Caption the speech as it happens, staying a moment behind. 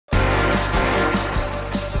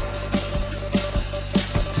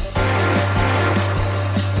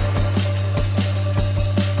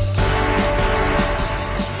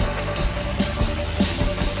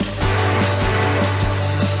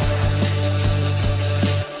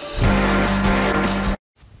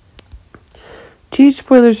Huge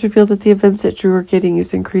spoilers reveal that the events that Drew are getting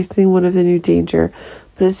is increasingly one of the new danger,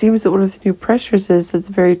 but it seems that one of the new pressures is that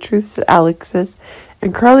the very truths that Alexis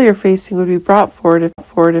and Carly are facing would be brought forward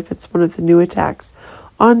if it's one of the new attacks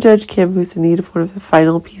on Judge Kim, who's in need of one of the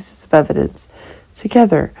final pieces of evidence.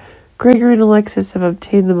 Together, Gregory and Alexis have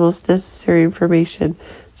obtained the most necessary information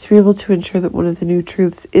to be able to ensure that one of the new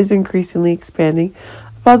truths is increasingly expanding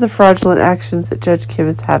about the fraudulent actions that Judge Kim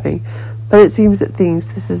is having. But it seems that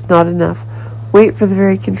this is not enough. Wait for the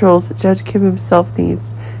very controls that Judge Kim himself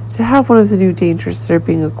needs to have one of the new dangers that are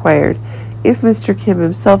being acquired. If Mr. Kim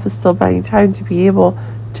himself is still buying time to be able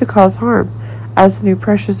to cause harm. As the new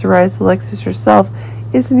pressures arise, Alexis herself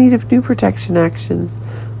is in need of new protection actions.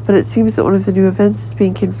 But it seems that one of the new events is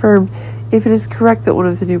being confirmed if it is correct that one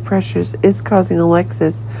of the new pressures is causing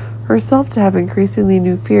Alexis herself to have increasingly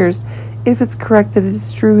new fears. If it's correct that it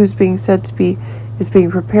is Drew who's being said to be is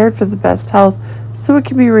being prepared for the best health so it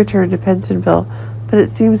can be returned to Pentonville. But it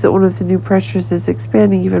seems that one of the new pressures is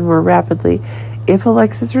expanding even more rapidly. If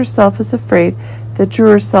Alexis herself is afraid that Drew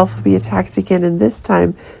herself will be attacked again, and this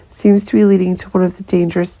time seems to be leading to one of the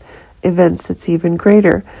dangerous events that's even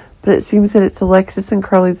greater. But it seems that it's Alexis and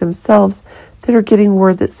Carly themselves that are getting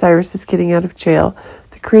word that Cyrus is getting out of jail.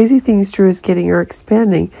 The crazy things Drew is getting are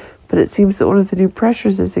expanding, but it seems that one of the new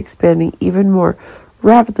pressures is expanding even more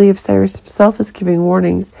rapidly if Cyrus himself is giving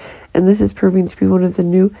warnings, and this is proving to be one of the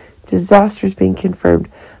new disasters being confirmed.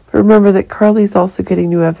 But remember that Carly is also getting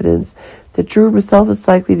new evidence that Drew himself is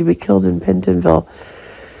likely to be killed in Pentonville.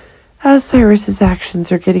 As Cyrus's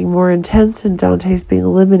actions are getting more intense and Dante is being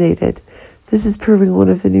eliminated, this is proving one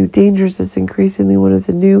of the new dangers is increasingly one of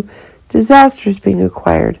the new disasters being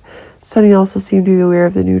acquired. Sonny also seemed to be aware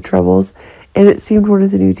of the new troubles, and it seemed one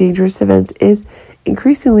of the new dangerous events is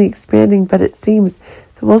increasingly expanding, but it seems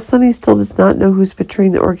that while Sonny still does not know who's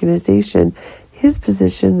betraying the organization, his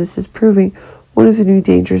position, this is proving one of the new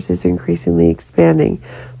dangers is increasingly expanding.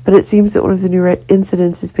 But it seems that one of the new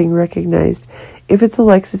incidents is being recognized. If it's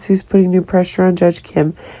Alexis who's putting new pressure on Judge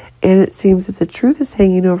Kim, and it seems that the truth is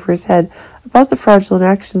hanging over his head about the fraudulent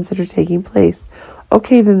actions that are taking place.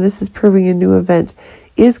 Okay, then this is proving a new event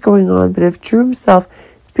is going on, but if Drew himself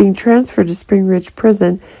is being transferred to Spring Ridge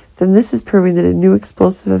Prison, then this is proving that a new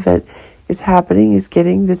explosive event is happening,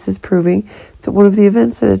 this is proving that one of the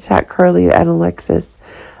events that attack Carly and Alexis,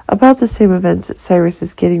 about the same events that Cyrus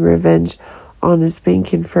is getting revenge on, is being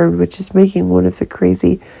confirmed, which is making one of the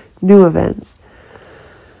crazy new events.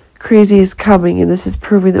 Crazy is coming, and this is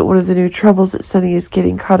proving that one of the new troubles that Sonny is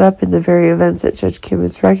getting caught up in, the very events that Judge Kim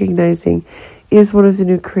is recognizing, is one of the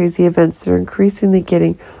new crazy events that are increasingly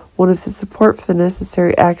getting one of the support for the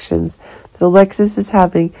necessary actions that Alexis is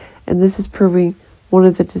having, and this is proving one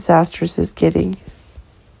of the disasters is getting.